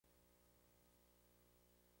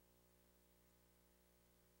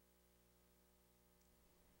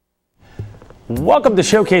Welcome to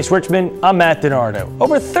Showcase Richmond. I'm Matt DiNardo.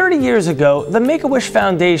 Over 30 years ago, the Make-A-Wish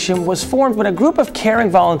Foundation was formed when a group of caring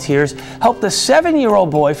volunteers helped a 7-year-old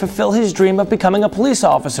boy fulfill his dream of becoming a police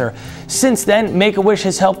officer. Since then, Make-A-Wish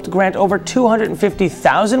has helped grant over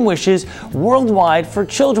 250,000 wishes worldwide for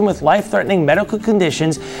children with life-threatening medical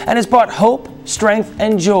conditions and has brought hope, strength,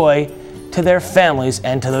 and joy to their families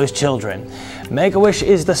and to those children. Make-A-Wish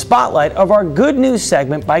is the spotlight of our Good News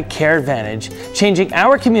segment by Care Advantage, changing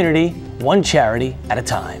our community one charity at a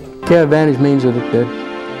time. Care Advantage means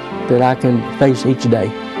that I can face each day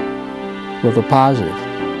with a positive.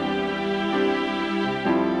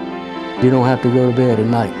 You don't have to go to bed at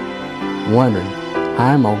night wondering, how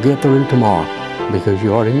am I going to get through tomorrow? Because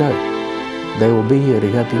you already know they will be here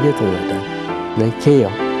to help you get through that day. They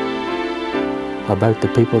care about the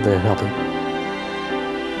people they're helping.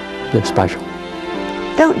 They're special.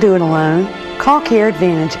 Don't do it alone. Call Care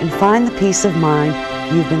Advantage and find the peace of mind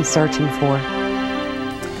you've been searching for.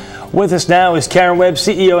 With us now is Karen Webb,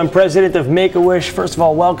 CEO and President of Make-A-Wish. First of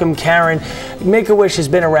all, welcome, Karen. Make-A-Wish has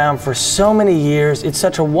been around for so many years. It's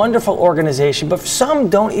such a wonderful organization, but some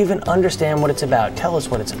don't even understand what it's about. Tell us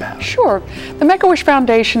what it's about. Sure. The Make-A-Wish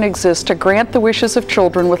Foundation exists to grant the wishes of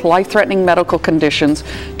children with life-threatening medical conditions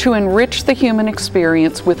to enrich the human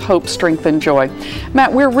experience with hope, strength, and joy.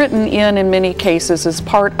 Matt, we're written in many cases as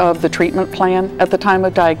part of the treatment plan at the time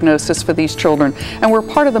of diagnosis for these children, and we're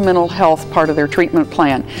part of the mental health part of their treatment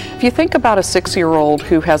plan. If you think about a 6-year-old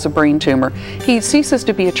who has a brain tumor, he ceases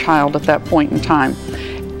to be a child at that point in time.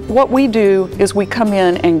 What we do is we come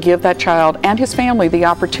in and give that child and his family the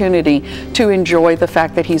opportunity to enjoy the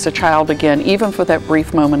fact that he's a child again, even for that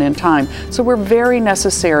brief moment in time. So we're very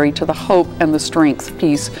necessary to the hope and the strength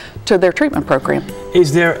piece to their treatment program.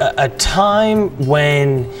 Is there a time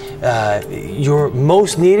when you're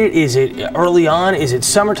most needed? Is it early on? Is it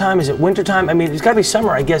summertime? Is it wintertime? I mean, it's got to be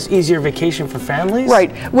summer, I guess, easier vacation for families?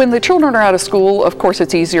 Right. When the children are out of school, of course,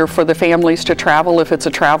 it's easier for the families to travel if it's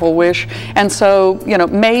a travel wish. And so, you know,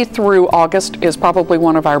 May through August is probably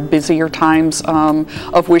one of our busier times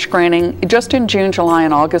of wish granting. Just in June, July,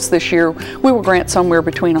 and August this year, we will grant somewhere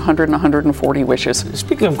between 100 and 140 wishes.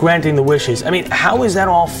 Speaking of granting the wishes, I mean, how is that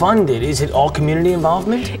all funded? Is it all community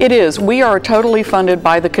involvement? It is. We are totally funded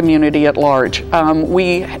by the community at large.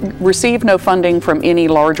 We receive no funding from any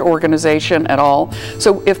large organization at all.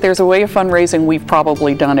 So if there's a way of fundraising, we've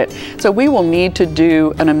probably done it. So we will need to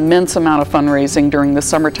do an immense amount of fundraising during the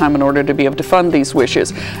summertime in order to be able to fund these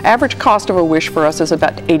wishes. Average cost of a wish for us is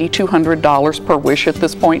about $8,200 per wish at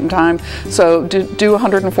this point in time. So to do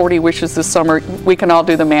 140 wishes this summer, we can all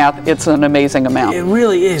do the math. It's an amazing amount. It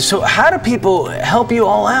really is. So how do people help you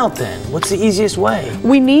all out then? What's the easiest way?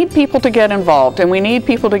 We need people to get involved, and we need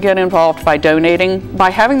people to get involved by donating, by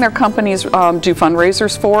having their companies do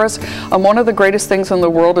fundraisers for us. One of the greatest things in the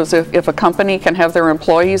world is if a company can have their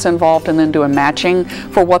employees involved and then do a matching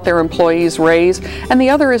for what their employees raise. And the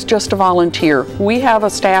other is just to volunteer. We have a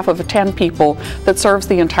staff of 10 people that serves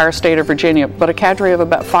the entire state of Virginia, but a cadre of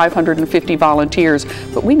about 550 volunteers,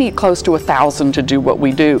 but we need close to 1,000 to do what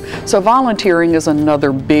we do. So volunteering is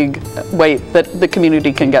another big way that the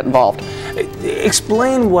community can get involved.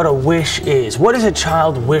 Explain what a wish is. What does a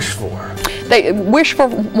child wish for? They wish for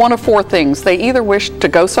one of 4 things. They either wish to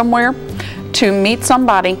go somewhere, to meet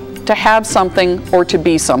somebody, to have something, or to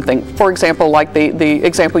be something. For example, like the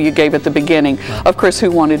example you gave at the beginning of Chris,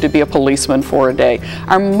 who wanted to be a policeman for a day.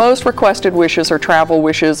 Our most requested wishes are travel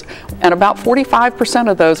wishes, and about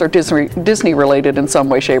 45% of those are Disney related in some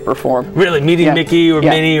way, shape, or form. Really? Meeting Mickey or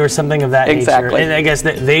Minnie or something of that nature? Exactly. And I guess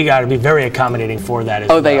they got to be very accommodating for that as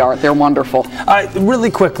well. Oh, they are. They're wonderful.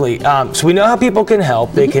 Really quickly, so we know how people can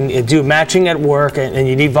help. They can do matching at work, and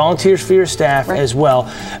you need volunteers for your staff as well.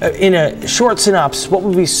 In a short synopsis, what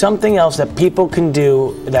would be something else that people can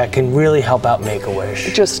do that can really help out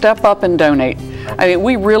Make-A-Wish? Just step up and donate. I mean,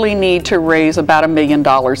 we really need to raise about $1 million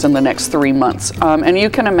in the next 3 months. And you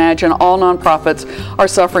can imagine all nonprofits are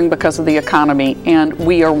suffering because of the economy, and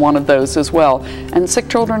we are one of those as well. And sick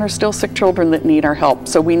children are still sick children that need our help.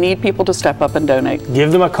 So we need people to step up and donate.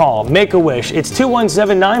 Give them a call. Make-A-Wish. It's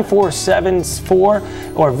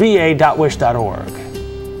 217-9474 or va.wish.org.